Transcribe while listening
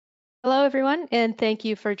Hello, everyone, and thank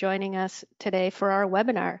you for joining us today for our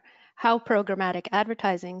webinar, How Programmatic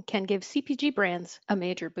Advertising Can Give CPG Brands a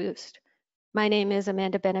Major Boost. My name is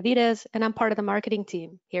Amanda Benavides, and I'm part of the marketing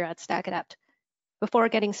team here at StackAdapt. Before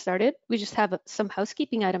getting started, we just have some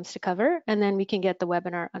housekeeping items to cover, and then we can get the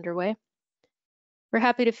webinar underway. We're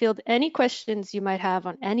happy to field any questions you might have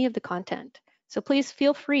on any of the content, so please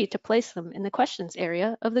feel free to place them in the questions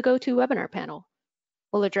area of the GoToWebinar panel.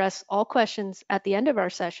 We'll address all questions at the end of our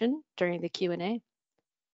session during the Q&A.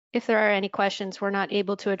 If there are any questions we're not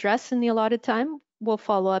able to address in the allotted time, we'll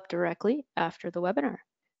follow up directly after the webinar.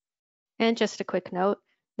 And just a quick note,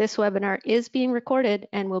 this webinar is being recorded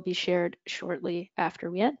and will be shared shortly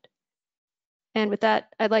after we end. And with that,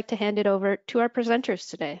 I'd like to hand it over to our presenters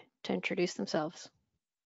today to introduce themselves.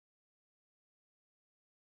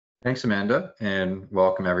 Thanks, Amanda, and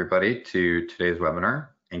welcome everybody to today's webinar.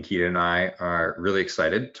 Ankita and I are really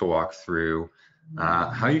excited to walk through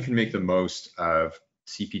how you can make the most of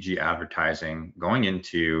CPG advertising going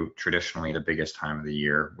into traditionally the biggest time of the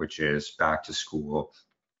year, which is back to school,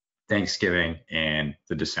 Thanksgiving, and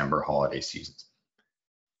the December holiday seasons.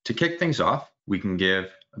 To kick things off, we can give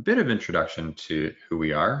a bit of introduction to who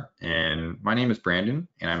we are. And my name is Brandon,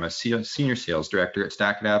 and I'm a senior sales director at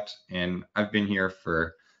StackAdapt, and I've been here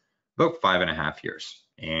for about 5.5 years.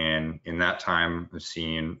 And in that time, I've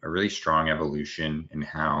seen a really strong evolution in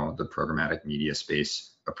how the programmatic media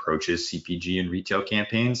space approaches CPG and retail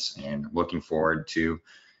campaigns, and I'm looking forward to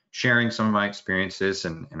sharing some of my experiences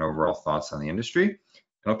and overall thoughts on the industry. And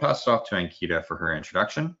I'll pass it off to Ankita for her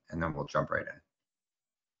introduction, and then we'll jump right in.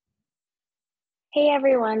 Hey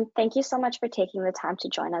everyone, thank you so much for taking the time to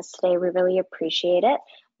join us today. We really appreciate it.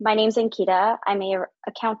 My name's Ankita. I'm an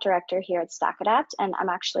account director here at StackAdapt, and I'm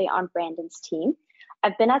actually on Brandon's team.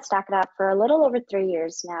 I've been at StackAdapt for a little over 3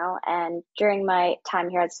 years now, and during my time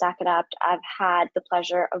here at StackAdapt, I've had the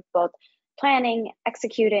pleasure of both planning,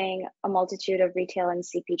 executing a multitude of retail and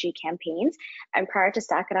CPG campaigns. And prior to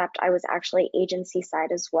StackAdapt, I was actually agency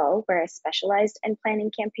side as well, where I specialized in planning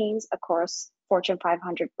campaigns across Fortune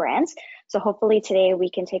 500 brands. So hopefully today we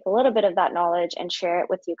can take a little bit of that knowledge and share it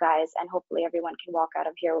with you guys, and hopefully everyone can walk out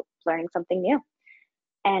of here learning something new.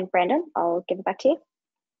 And Brandon, I'll give it back to you.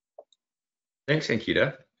 Thanks,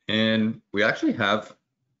 Ankita. And we actually have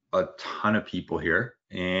a ton of people here,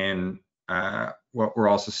 and what we're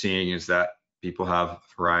also seeing is that people have a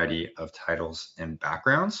variety of titles and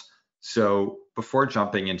backgrounds. So before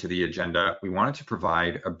jumping into the agenda, we wanted to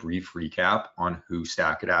provide a brief recap on who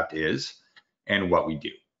StackAdapt is and what we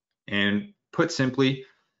do. And put simply,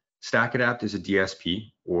 StackAdapt is a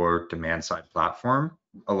DSP, or demand-side platform,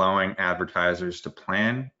 allowing advertisers to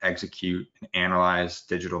plan, execute, and analyze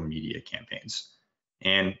digital media campaigns.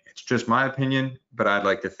 And it's just my opinion, but I'd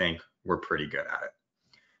like to think we're pretty good at it.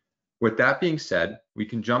 With that being said, we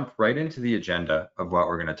can jump right into the agenda of what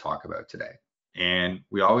we're going to talk about today. And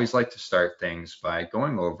we always like to start things by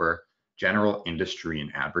going over general industry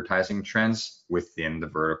and advertising trends within the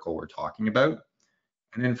vertical we're talking about.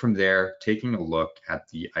 And then from there, taking a look at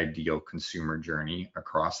the ideal consumer journey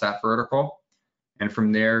across that vertical. And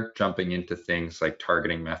from there, jumping into things like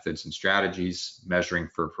targeting methods and strategies, measuring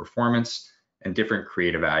for performance, and different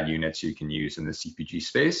creative ad units you can use in the CPG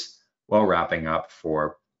space, while wrapping up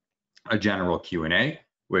for a general Q&A,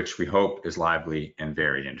 which we hope is lively and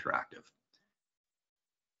very interactive.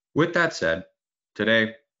 With that said,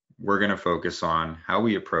 today we're going to focus on how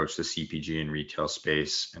we approach the CPG and retail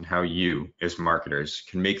space and how you, as marketers,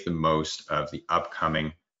 can make the most of the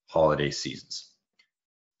upcoming holiday seasons.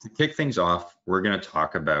 To kick things off, we're going to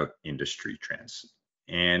talk about industry trends.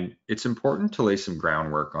 And it's important to lay some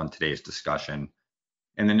groundwork on today's discussion.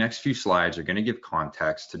 And the next few slides are going to give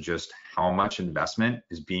context to just how much investment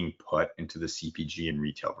is being put into the CPG and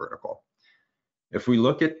retail vertical. If we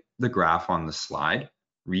look at the graph on the slide,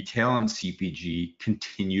 retail and CPG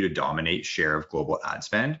continue to dominate share of global ad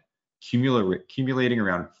spend, accumulating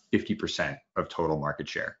around 50% of total market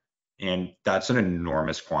share. And that's an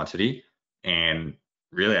enormous quantity. And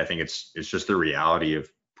really, I think it's just the reality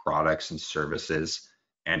of products and services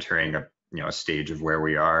entering a stage of where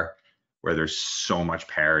we are, where there's so much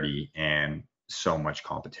parity and so much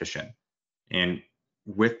competition. And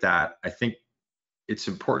with that, I think it's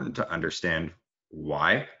important to understand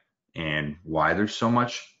why there's so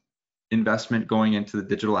much investment going into the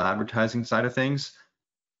digital advertising side of things.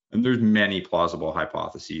 And there's many plausible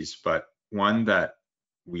hypotheses, but one that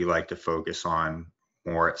we like to focus on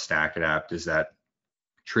more at StackAdapt is that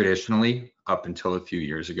traditionally, up until a few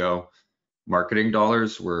years ago, marketing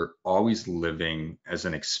dollars were always living as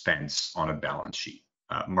an expense on a balance sheet.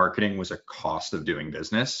 Marketing was a cost of doing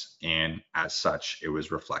business, and as such, it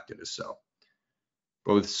was reflected as so.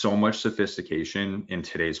 But with so much sophistication in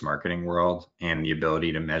today's marketing world and the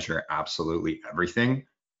ability to measure absolutely everything,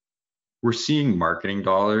 we're seeing marketing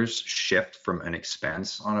dollars shift from an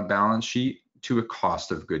expense on a balance sheet to a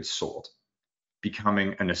cost of goods sold,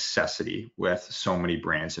 becoming a necessity with so many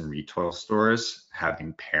brands and retail stores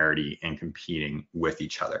having parity and competing with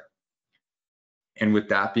each other. And with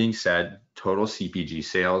that being said, total CPG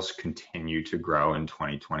sales continue to grow in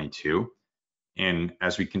 2022. And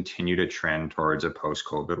as we continue to trend towards a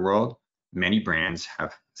post-COVID world, many brands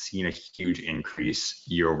have seen a huge increase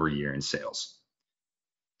year over year in sales.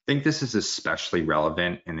 I think this is especially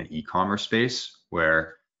relevant in the e-commerce space,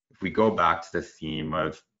 where if we go back to the theme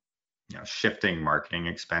of shifting marketing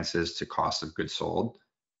expenses to cost of goods sold,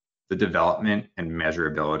 the development and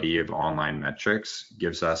measurability of online metrics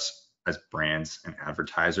gives us as brands and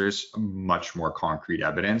advertisers much more concrete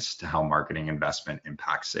evidence to how marketing investment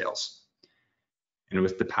impacts sales. And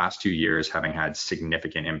with the past 2 years having had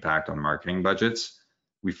significant impact on marketing budgets,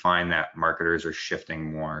 we find that marketers are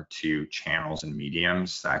shifting more to channels and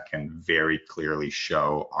mediums that can very clearly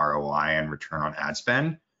show ROI and return on ad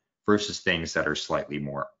spend versus things that are slightly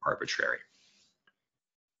more arbitrary.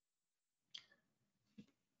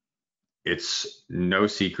 It's no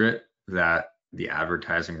secret that the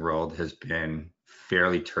advertising world has been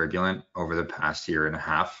fairly turbulent over the past year and a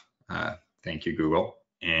half. Thank you, Google.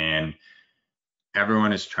 And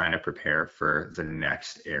everyone is trying to prepare for the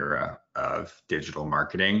next era of digital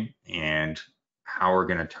marketing and how we're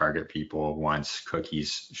going to target people once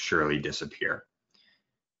cookies surely disappear.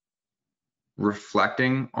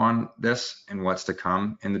 Reflecting on this and what's to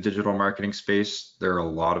come in the digital marketing space, there are a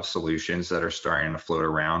lot of solutions that are starting to float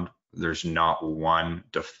around. There's not one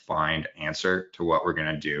defined answer to what we're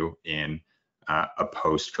going to do in a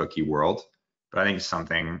post-cookie world, but I think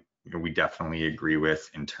something we definitely agree with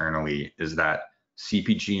internally is that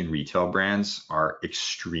CPG and retail brands are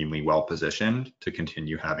extremely well positioned to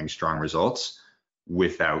continue having strong results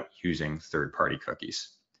without using third-party cookies.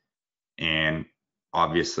 And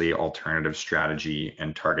obviously, alternative strategy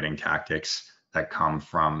and targeting tactics that come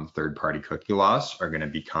from third-party cookie laws are going to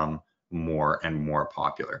become more and more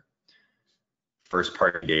popular.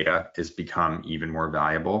 First-party data has become even more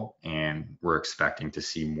valuable, and we're expecting to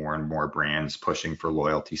see more and more brands pushing for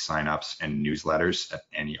loyalty signups and newsletters at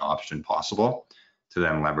any option possible to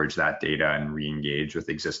then leverage that data and re-engage with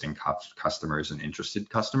existing customers and interested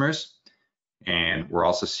customers. And we're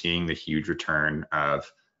also seeing the huge return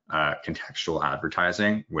of contextual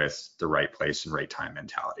advertising with the right place and right time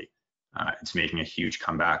mentality. It's making a huge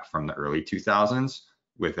comeback from the early 2000s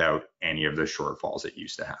without any of the shortfalls it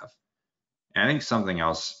used to have. And I think something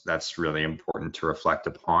else that's really important to reflect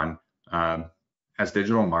upon as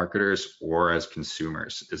digital marketers or as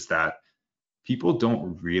consumers is that people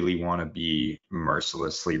don't really want to be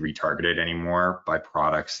mercilessly retargeted anymore by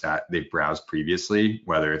products that they've browsed previously,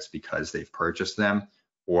 whether it's because they've purchased them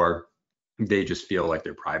or they just feel like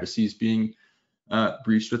their privacy is being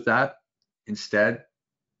breached with that. Instead,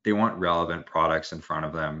 they want relevant products in front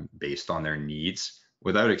of them based on their needs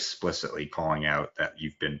without explicitly calling out that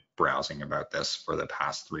you've been browsing about this for the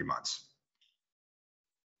past 3 months.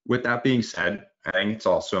 With that being said, I think it's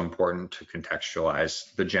also important to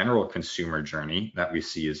contextualize the general consumer journey that we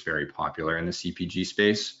see is very popular in the CPG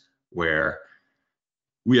space, where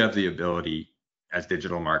we have the ability as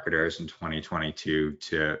digital marketers in 2022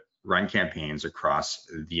 to run campaigns across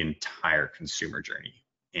the entire consumer journey.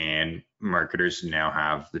 And marketers now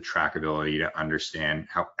have the trackability to understand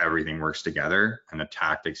how everything works together, and the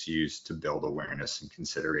tactics used to build awareness and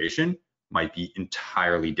consideration might be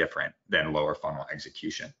entirely different than lower funnel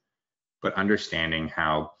execution. But understanding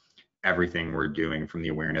how everything we're doing from the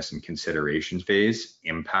awareness and consideration phase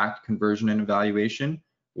impact conversion and evaluation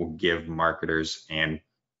will give marketers and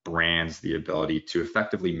brands the ability to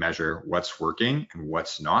effectively measure what's working and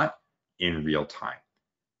what's not in real time.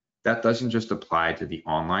 That doesn't just apply to the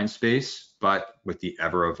online space, but with the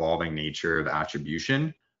ever-evolving nature of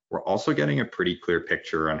attribution, we're also getting a pretty clear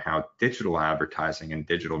picture on how digital advertising and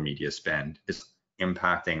digital media spend is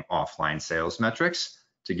impacting offline sales metrics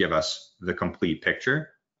to give us the complete picture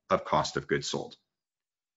of cost of goods sold.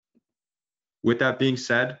 With that being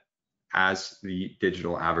said, as the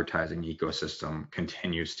digital advertising ecosystem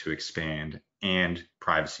continues to expand and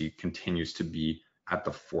privacy continues to be at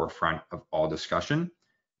the forefront of all discussion,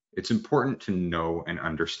 it's important to know and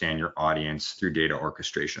understand your audience through data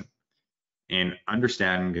orchestration. And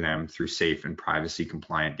understanding them through safe and privacy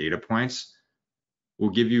compliant data points will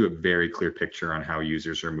give you a very clear picture on how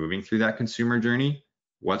users are moving through that consumer journey,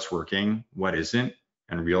 what's working, what isn't,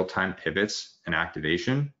 and real-time pivots and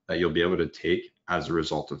activation that you'll be able to take as a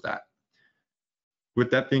result of that.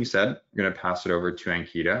 With that being said, I'm going to pass it over to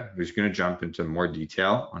Ankita, who's going to jump into more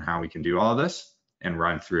detail on how we can do all of this and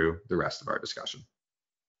run through the rest of our discussion.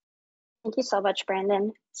 Thank you so much,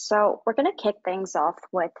 Brandon. So we're going to kick things off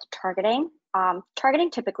with targeting.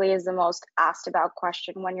 Targeting typically is the most asked about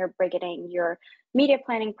question when you're beginning your media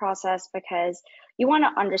planning process because you want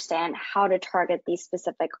to understand how to target these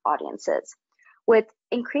specific audiences. With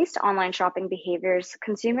increased online shopping behaviors,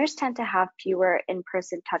 consumers tend to have fewer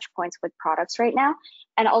in-person touch points with products right now,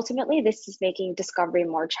 and ultimately this is making discovery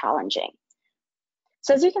more challenging.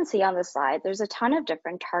 So as you can see on the slide, there's a ton of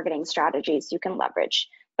different targeting strategies you can leverage,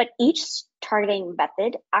 but each targeting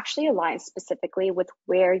method actually aligns specifically with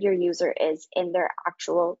where your user is in their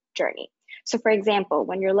actual journey. So for example,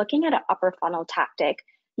 when you're looking at an upper funnel tactic,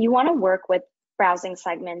 you want to work with browsing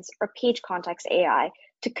segments or page context AI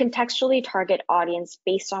to contextually target audience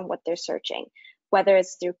based on what they're searching, whether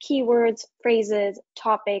it's through keywords, phrases,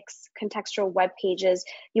 topics, contextual web pages.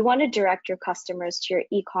 You want to direct your customers to your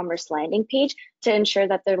e-commerce landing page to ensure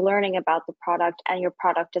that they're learning about the product and your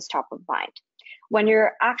product is top of mind. When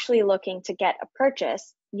you're actually looking to get a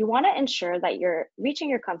purchase, you want to ensure that you're reaching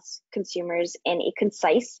your consumers in a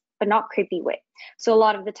concise but not creepy way. So a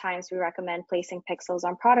lot of the times we recommend placing pixels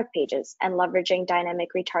on product pages and leveraging dynamic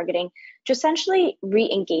retargeting to essentially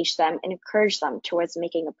re-engage them and encourage them towards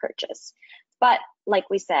making a purchase. But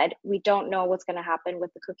like we said, we don't know what's going to happen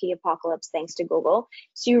with the cookie apocalypse thanks to Google.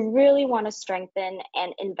 So you really want to strengthen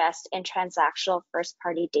and invest in transactional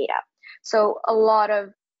first-party data. So a lot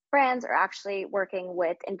of brands are actually working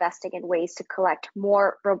with investing in ways to collect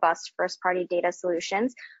more robust first-party data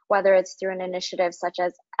solutions, whether it's through an initiative such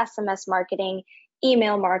as SMS marketing,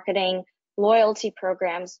 email marketing, loyalty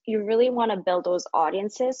programs. You really want to build those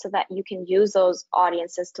audiences so that you can use those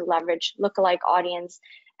audiences to leverage lookalike audience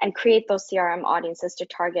and create those CRM audiences to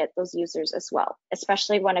target those users as well.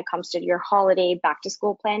 Especially when it comes to your holiday back to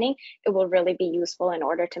school planning, it will really be useful in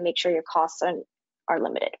order to make sure your costs are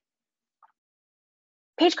limited.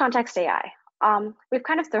 Page context AI. We've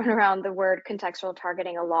kind of thrown around the word contextual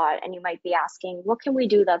targeting a lot, and you might be asking, what can we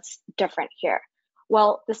do that's different here?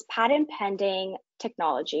 Well, this patent pending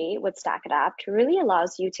technology with StackAdapt really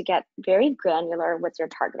allows you to get very granular with your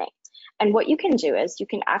targeting. And what you can do is you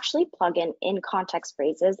can actually plug in context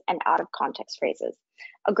phrases and out of context phrases.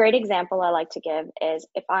 A great example I like to give is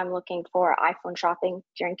if I'm looking for iPhone shopping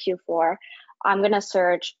during Q4, I'm going to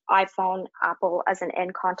search iPhone, Apple as an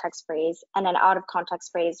in context phrase, and an out of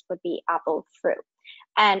context phrase would be Apple fruit.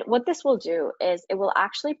 And what this will do is it will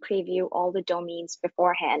actually preview all the domains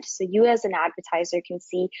beforehand. So you as an advertiser can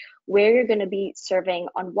see where you're going to be serving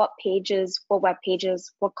on what pages, what web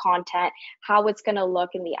pages, what content, how it's going to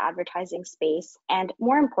look in the advertising space. And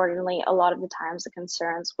more importantly, a lot of the times the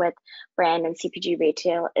concerns with brand and CPG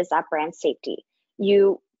retail is that brand safety.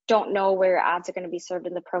 You don't know where your ads are going to be served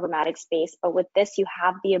in the programmatic space, but with this, you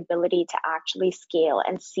have the ability to actually scale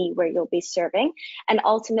and see where you'll be serving. And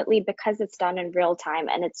ultimately, because it's done in real time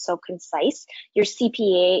and it's so concise, your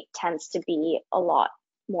CPA tends to be a lot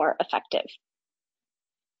more effective.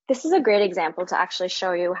 This is a great example to actually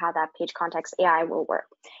show you how that page context AI will work.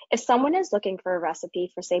 If someone is looking for a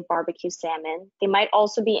recipe for, say, barbecue salmon, they might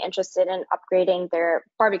also be interested in upgrading their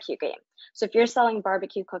barbecue game. So if you're selling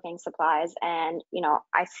barbecue cooking supplies and,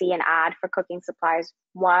 I see an ad for cooking supplies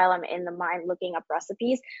while I'm in the mind looking up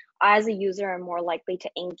recipes, I as a user am more likely to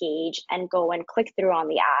engage and go and click through on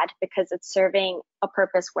the ad because it's serving a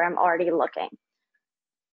purpose where I'm already looking.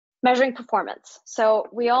 Measuring performance. So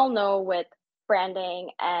we all know with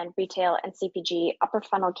branding and retail and CPG, upper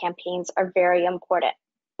funnel campaigns are very important.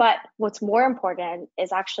 But what's more important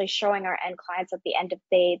is actually showing our end clients at the end of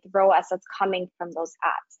the day the ROAS that's coming from those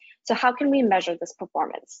ads. So how can we measure this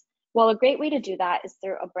performance? Well, a great way to do that is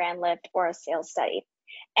through a brand lift or a sales study.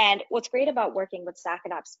 And what's great about working with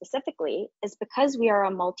StackAdapt specifically is because we are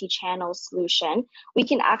a multi-channel solution, we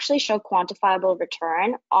can actually show quantifiable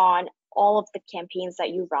return on all of the campaigns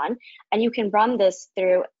that you run. And you can run this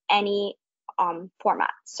through any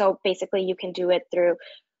format. So basically you can do it through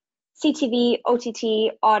CTV,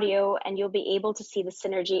 OTT, audio, and you'll be able to see the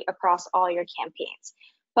synergy across all your campaigns.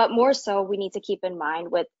 But more so, we need to keep in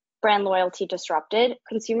mind with brand loyalty disrupted,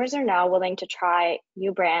 consumers are now willing to try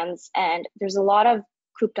new brands, and there's a lot of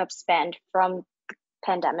cooped up spend from the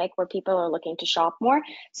pandemic where people are looking to shop more.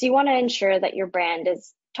 So you want to ensure that your brand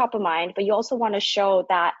is top of mind, but you also want to show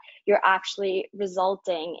that you're actually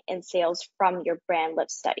resulting in sales from your brand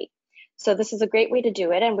lift study. So this is a great way to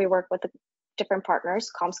do it, and we work with different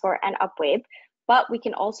partners, Comscore and Upwave, but we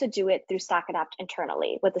can also do it through StackAdapt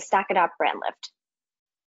internally with the StackAdapt brand lift.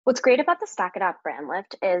 What's great about the StackAdapt brand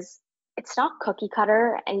lift is it's not cookie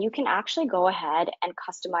cutter, and you can actually go ahead and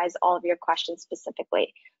customize all of your questions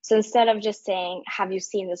specifically. So instead of just saying, have you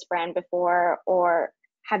seen this brand before, or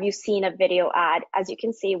have you seen a video ad? As you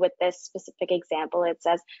can see with this specific example, it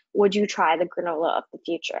says, would you try the granola of the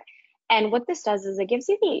future? And what this does is it gives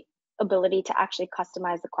you the ability to actually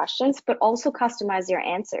customize the questions, but also customize your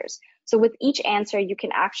answers. So with each answer, you can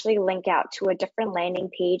actually link out to a different landing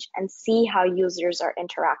page and see how users are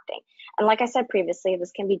interacting. And like I said previously,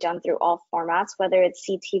 this can be done through all formats, whether it's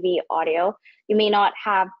CTV, audio. You may not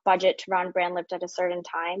have budget to run brand lift at a certain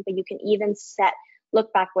time, but you can even set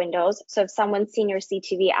look back windows. So if someone's seen your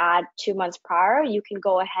CTV ad 2 months prior, you can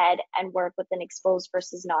go ahead and work with an exposed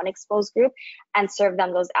versus non-exposed group and serve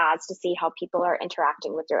them those ads to see how people are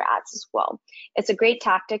interacting with your ads as well. It's a great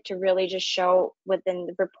tactic to really just show within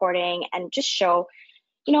the reporting and just show,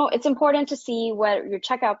 you know, it's important to see what your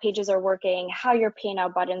checkout pages are working, how your pay now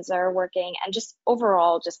buttons are working, and just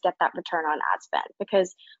overall just get that return on ad spend,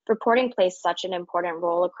 because reporting plays such an important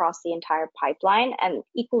role across the entire pipeline, and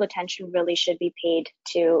equal attention really should be paid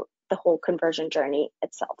to the whole conversion journey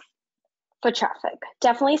itself. Foot traffic,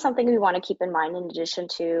 definitely something we want to keep in mind in addition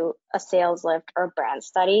to a sales lift or brand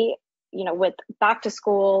study. You know, with back to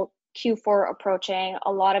school, Q4 approaching,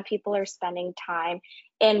 a lot of people are spending time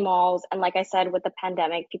in malls. And like I said, with the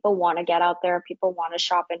pandemic, people want to get out there, people want to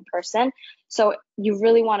shop in person. So you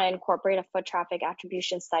really want to incorporate a foot traffic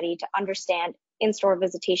attribution study to understand in-store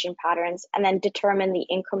visitation patterns and then determine the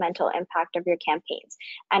incremental impact of your campaigns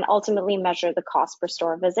and ultimately measure the cost per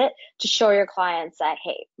store visit to show your clients that,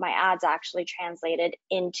 hey, my ads actually translated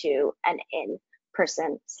into an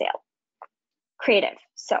in-person sale. Creative.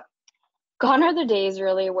 So gone are the days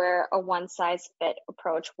really where a one-size-fit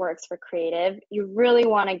approach works for creative. You really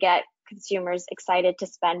want to get consumers excited to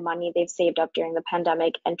spend money they've saved up during the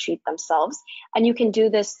pandemic and treat themselves. And you can do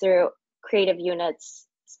this through creative units,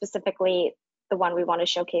 specifically the one we want to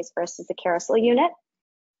showcase first is the carousel unit.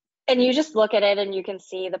 And you just look at it and you can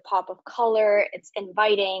see the pop of color, it's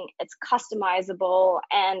inviting, it's customizable,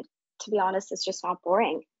 and to be honest, it's just not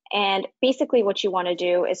boring. And basically what you want to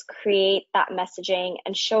do is create that messaging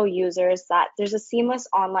and show users that there's a seamless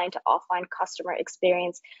online to offline customer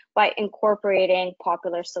experience by incorporating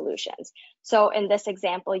popular solutions. So in this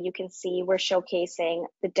example, you can see we're showcasing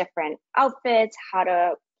the different outfits, how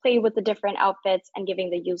to play with the different outfits and giving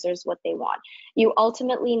the users what they want. You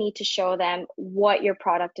ultimately need to show them what your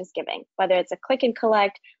product is giving, whether it's a click and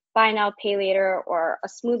collect, buy now, pay later, or a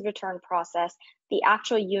smooth return process. The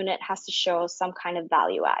actual unit has to show some kind of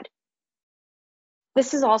value add.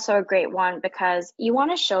 This is also a great one because you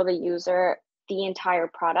want to show the user the entire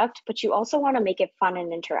product, but you also want to make it fun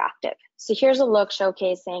and interactive. So here's a look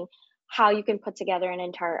showcasing how you can put together an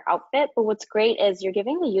entire outfit. But what's great is you're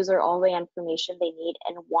giving the user all the information they need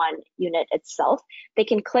in one unit itself. They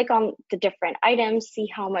can click on the different items, see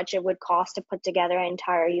how much it would cost to put together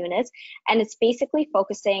entire units. And it's basically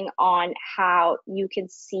focusing on how you can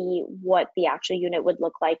see what the actual unit would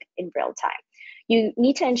look like in real time. You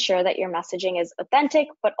need to ensure that your messaging is authentic,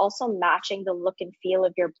 but also matching the look and feel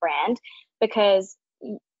of your brand, because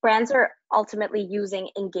brands are ultimately using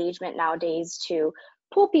engagement nowadays to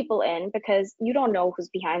pull people in because you don't know who's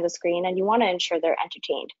behind the screen and you want to ensure they're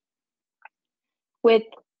entertained. With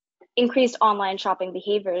increased online shopping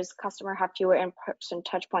behaviors, customers have fewer in-person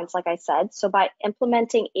touch points, like I said. So by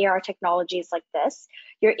implementing AR technologies like this,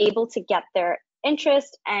 you're able to get their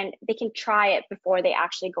interest and they can try it before they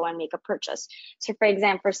actually go and make a purchase. So for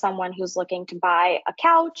example, for someone who's looking to buy a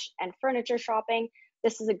couch and furniture shopping,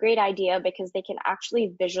 this is a great idea because they can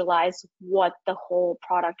actually visualize what the whole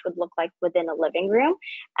product would look like within a living room.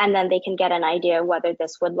 And then they can get an idea whether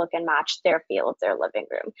this would look and match their feel of their living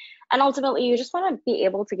room. And ultimately, you just want to be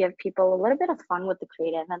able to give people a little bit of fun with the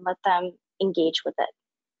creative and let them engage with it.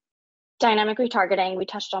 Dynamic retargeting, we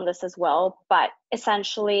touched on this as well, but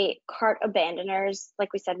essentially cart abandoners,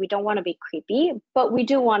 like we said, we don't want to be creepy, but we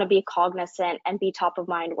do want to be cognizant and be top of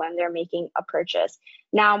mind when they're making a purchase.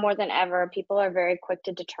 Now more than ever, people are very quick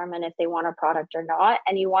to determine if they want a product or not,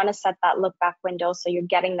 and you want to set that look back window so you're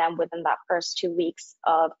getting them within that first 2 weeks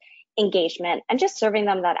of engagement and just serving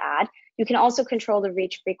them that ad. You can also control the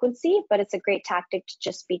reach frequency, but it's a great tactic to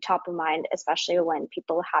just be top of mind, especially when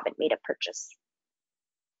people haven't made a purchase.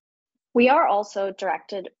 We are also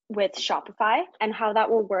directed with Shopify, and how that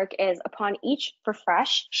will work is upon each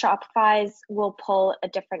refresh, Shopify's will pull a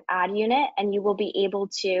different ad unit, and you will be able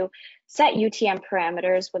to set UTM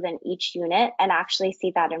parameters within each unit and actually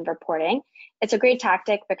see that in reporting. It's a great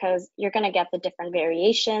tactic because you're going to get the different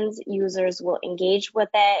variations, users will engage with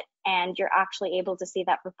it, and you're actually able to see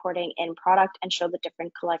that reporting in product and show the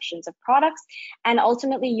different collections of products. And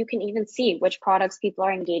ultimately, you can even see which products people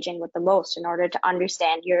are engaging with the most in order to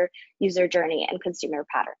understand your user journey and consumer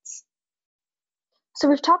patterns. So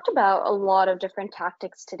we've talked about a lot of different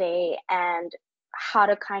tactics today and how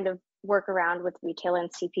to kind of work around with retail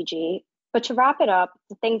and CPG. But to wrap it up,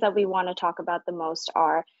 the things that we want to talk about the most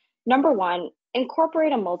are, number one,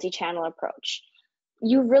 incorporate a multi-channel approach.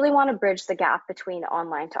 You really want to bridge the gap between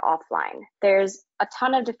online to offline. There's a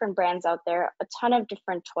ton of different brands out there, a ton of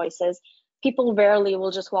different choices. People rarely will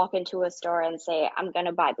just walk into a store and say, I'm going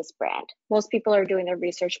to buy this brand. Most people are doing their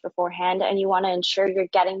research beforehand, and you want to ensure you're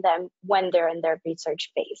getting them when they're in their research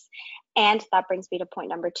phase. And that brings me to point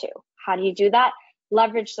number two. How do you do that?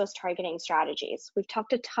 Leverage those targeting strategies. We've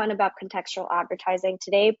talked a ton about contextual advertising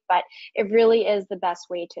today, but it really is the best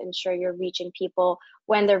way to ensure you're reaching people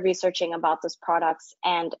when they're researching about those products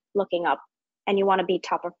and looking up, and you want to be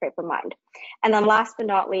top of frame of mind. And then last but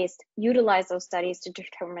not least, utilize those studies to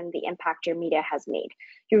determine the impact your media has made.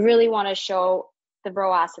 You really want to show the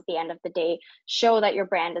ROAS at the end of the day, show that your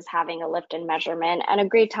brand is having a lift in measurement. And a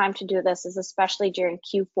great time to do this is especially during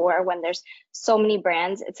Q4 when there's so many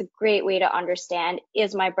brands. It's a great way to understand,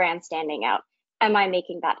 is my brand standing out? Am I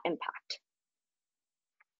making that impact?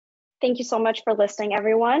 Thank you so much for listening,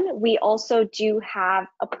 everyone. We also do have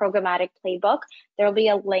a programmatic playbook. There'll be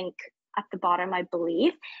a link at the bottom, I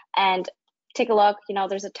believe, and take a look. You know,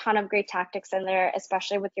 there's a ton of great tactics in there,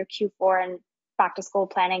 especially with your Q4 and back to school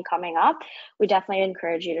planning coming up. We definitely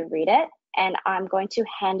encourage you to read it. And I'm going to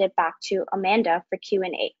hand it back to Amanda for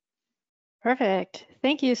Q&A. Perfect.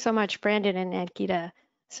 Thank you so much, Brandon and Ankita.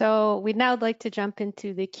 So we'd now like to jump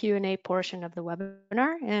into the Q&A portion of the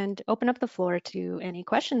webinar and open up the floor to any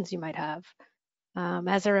questions you might have.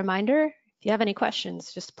 As a reminder, if you have any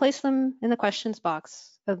questions, just place them in the questions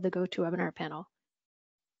box of the GoToWebinar panel.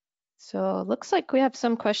 So it looks like we have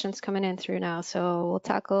some questions coming in through now, so we'll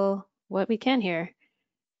tackle what we can here.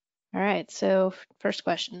 All right, so first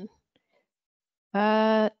question.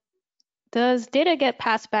 Does data get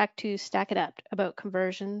passed back to StackAdapt about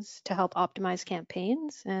conversions to help optimize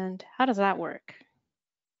campaigns, and how does that work?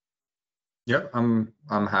 Yep, I'm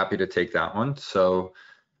happy to take that one. So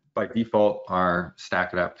by default, our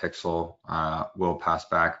StackAdapt pixel will pass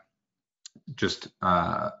back just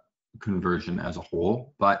conversion as a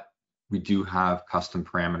whole, but we do have custom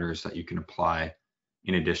parameters that you can apply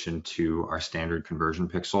in addition to our standard conversion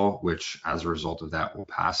pixel, which as a result of that will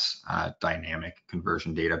pass dynamic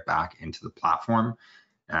conversion data back into the platform.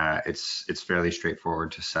 It's fairly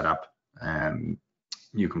straightforward to set up.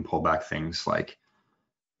 You can pull back things like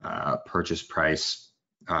purchase price,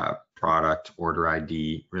 product, order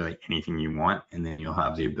ID, really anything you want, and then you'll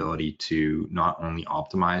have the ability to not only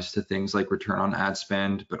optimize to things like return on ad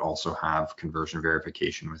spend, but also have conversion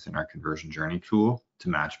verification within our conversion journey tool to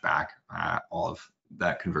match back all of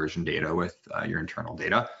that conversion data with your internal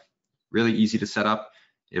data. Really easy to set up.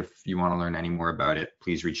 If you want to learn any more about it,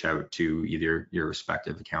 please reach out to either your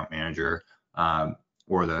respective account manager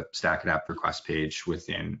or the StackAdapt request page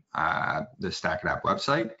within the StackAdapt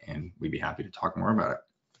website, and we'd be happy to talk more about it.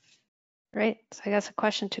 Great. So I guess a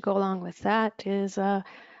question to go along with that is,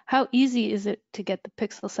 how easy is it to get the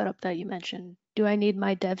pixel setup that you mentioned? Do I need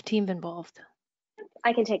my dev team involved?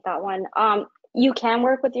 I can take that one. You can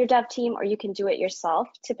work with your dev team or you can do it yourself.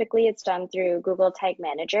 Typically, it's done through Google Tag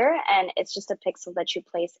Manager, and it's just a pixel that you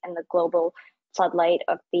place in the global floodlight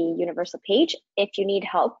of the universal page. If you need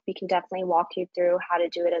help, we can definitely walk you through how to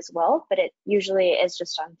do it as well, but it usually is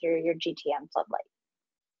just done through your GTM floodlight.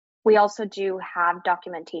 We also do have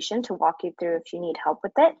documentation to walk you through if you need help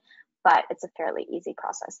with it, but it's a fairly easy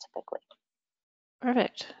process typically.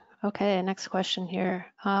 Perfect. Okay, next question here.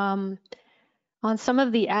 On some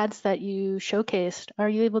of the ads that you showcased, are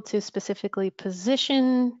you able to specifically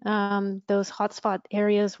position those hotspot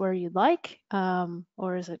areas where you'd like,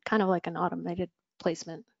 or is it kind of like an automated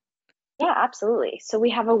placement? Yeah, absolutely. So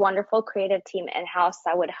we have a wonderful creative team in-house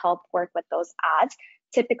that would help work with those ads.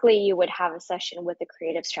 Typically, you would have a session with a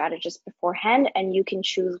creative strategist beforehand, and you can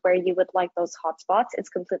choose where you would like those hotspots. It's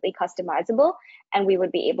completely customizable, and we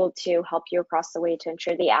would be able to help you across the way to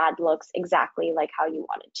ensure the ad looks exactly like how you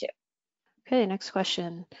want it to. Okay, next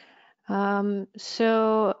question. As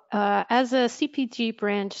a CPG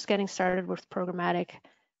brand just getting started with programmatic,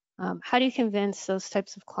 how do you convince those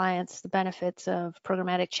types of clients the benefits of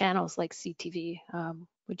programmatic channels like CTV?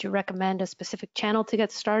 Would you recommend a specific channel to get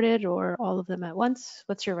started or all of them at once?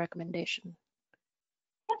 What's your recommendation?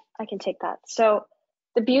 I can take that. So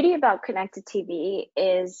the beauty about connected TV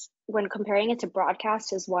is when comparing it to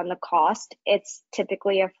broadcast is one, the cost. It's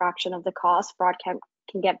typically a fraction of the cost. Broadcast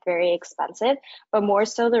can get very expensive, but more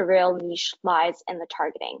so the real niche lies in the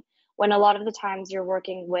targeting. When a lot of the times you're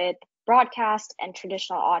working with broadcast and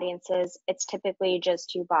traditional audiences, it's typically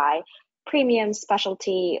just you buy premium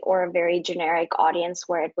specialty or a very generic audience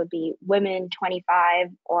where it would be women 25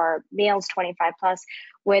 or males 25 plus.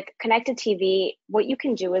 With connected TV, what you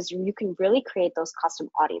can do is you can really create those custom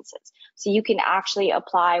audiences. So you can actually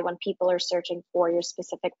apply when people are searching for your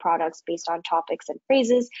specific products based on topics and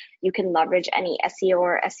phrases. You can leverage any SEO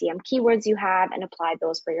or SEM keywords you have and apply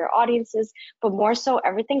those for your audiences. But more so,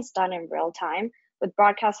 everything's done in real time. With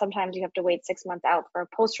broadcast, sometimes you have to wait 6 months out for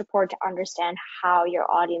a post report to understand how your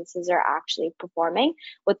audiences are actually performing.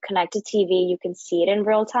 With connected TV, you can see it in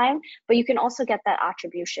real time, but you can also get that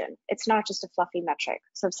attribution. It's not just a fluffy metric.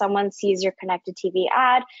 So if someone sees your connected TV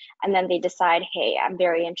ad and then they decide, hey, I'm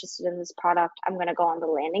very interested in this product, I'm going to go on the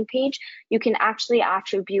landing page, you can actually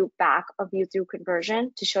attribute back a view through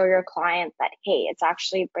conversion to show your client that, hey, it's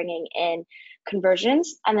actually bringing in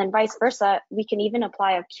conversions. And then vice versa, we can even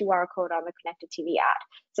apply a QR code on the connected TV ad.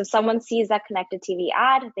 So if someone sees that connected TV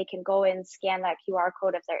ad, they can go in, scan that QR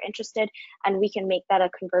code if they're interested, and we can make that a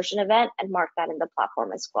conversion event and mark that in the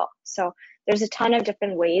platform as well. So there's a ton of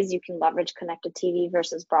different ways you can leverage connected TV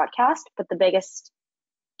versus broadcast, but the biggest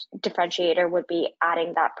differentiator would be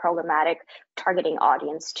adding that programmatic targeting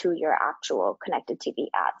audience to your actual connected TV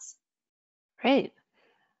ads. Great.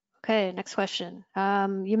 Okay, next question.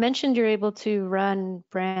 You mentioned you're able to run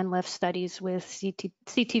brand lift studies with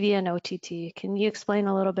CTV and OTT. Can you explain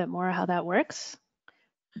a little bit more how that works?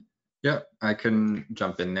 Yeah, I can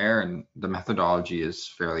jump in there, and the methodology is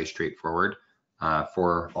fairly straightforward.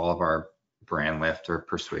 For all of our brand lift or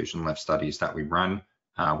persuasion lift studies that we run,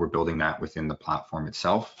 we're building that within the platform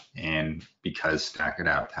itself. And because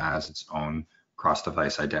StackAdapt has its own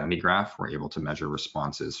cross-device identity graph, we're able to measure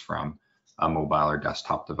responses from a mobile or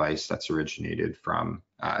desktop device that's originated from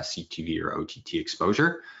CTV or OTT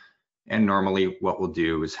exposure. And normally what we'll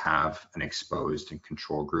do is have an exposed and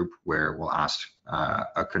control group where we'll ask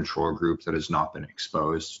a control group that has not been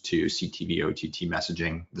exposed to CTV, OTT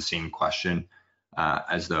messaging the same question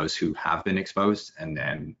as those who have been exposed, and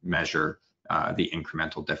then measure the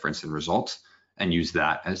incremental difference in results and use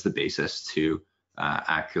that as the basis to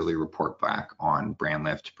accurately report back on brand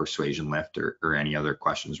lift, persuasion lift, or any other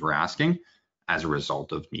questions we're asking as a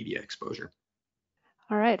result of media exposure.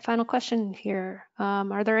 All right, final question here.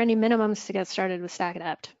 Are there any minimums to get started with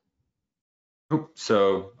StackAdapt?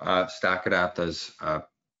 So StackAdapt as a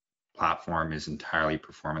platform is entirely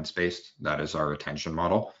performance-based. That is our retention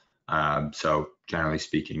model. So generally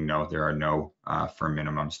speaking, no, there are no firm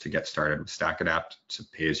minimums to get started with StackAdapt. It's a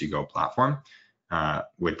pay-as-you-go platform.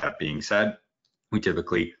 With that being said, we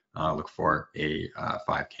typically look for a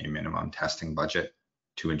 5K minimum testing budget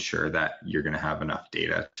to ensure that you're going to have enough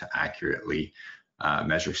data to accurately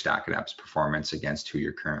measure StackAdapt's performance against who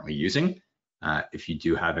you're currently using. If you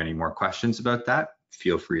do have any more questions about that,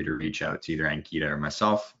 feel free to reach out to either Ankita or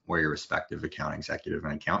myself or your respective account executive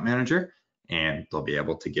and account manager, and they'll be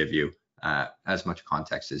able to give you as much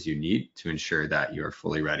context as you need to ensure that you're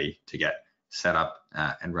fully ready to get set up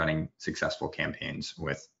and running successful campaigns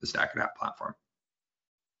with the StackAdapt platform.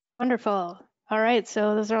 Wonderful. All right,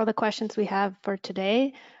 so those are all the questions we have for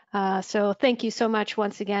today. So thank you so much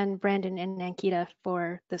once again, Brandon and Ankita,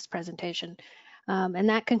 for this presentation. And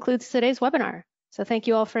that concludes today's webinar. So thank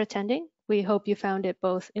you all for attending. We hope you found it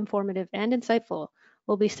both informative and insightful.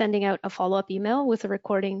 We'll be sending out a follow-up email with a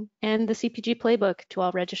recording and the CPG playbook to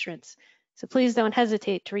all registrants. So please don't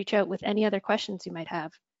hesitate to reach out with any other questions you might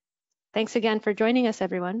have. Thanks again for joining us,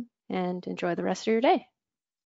 everyone, and enjoy the rest of your day.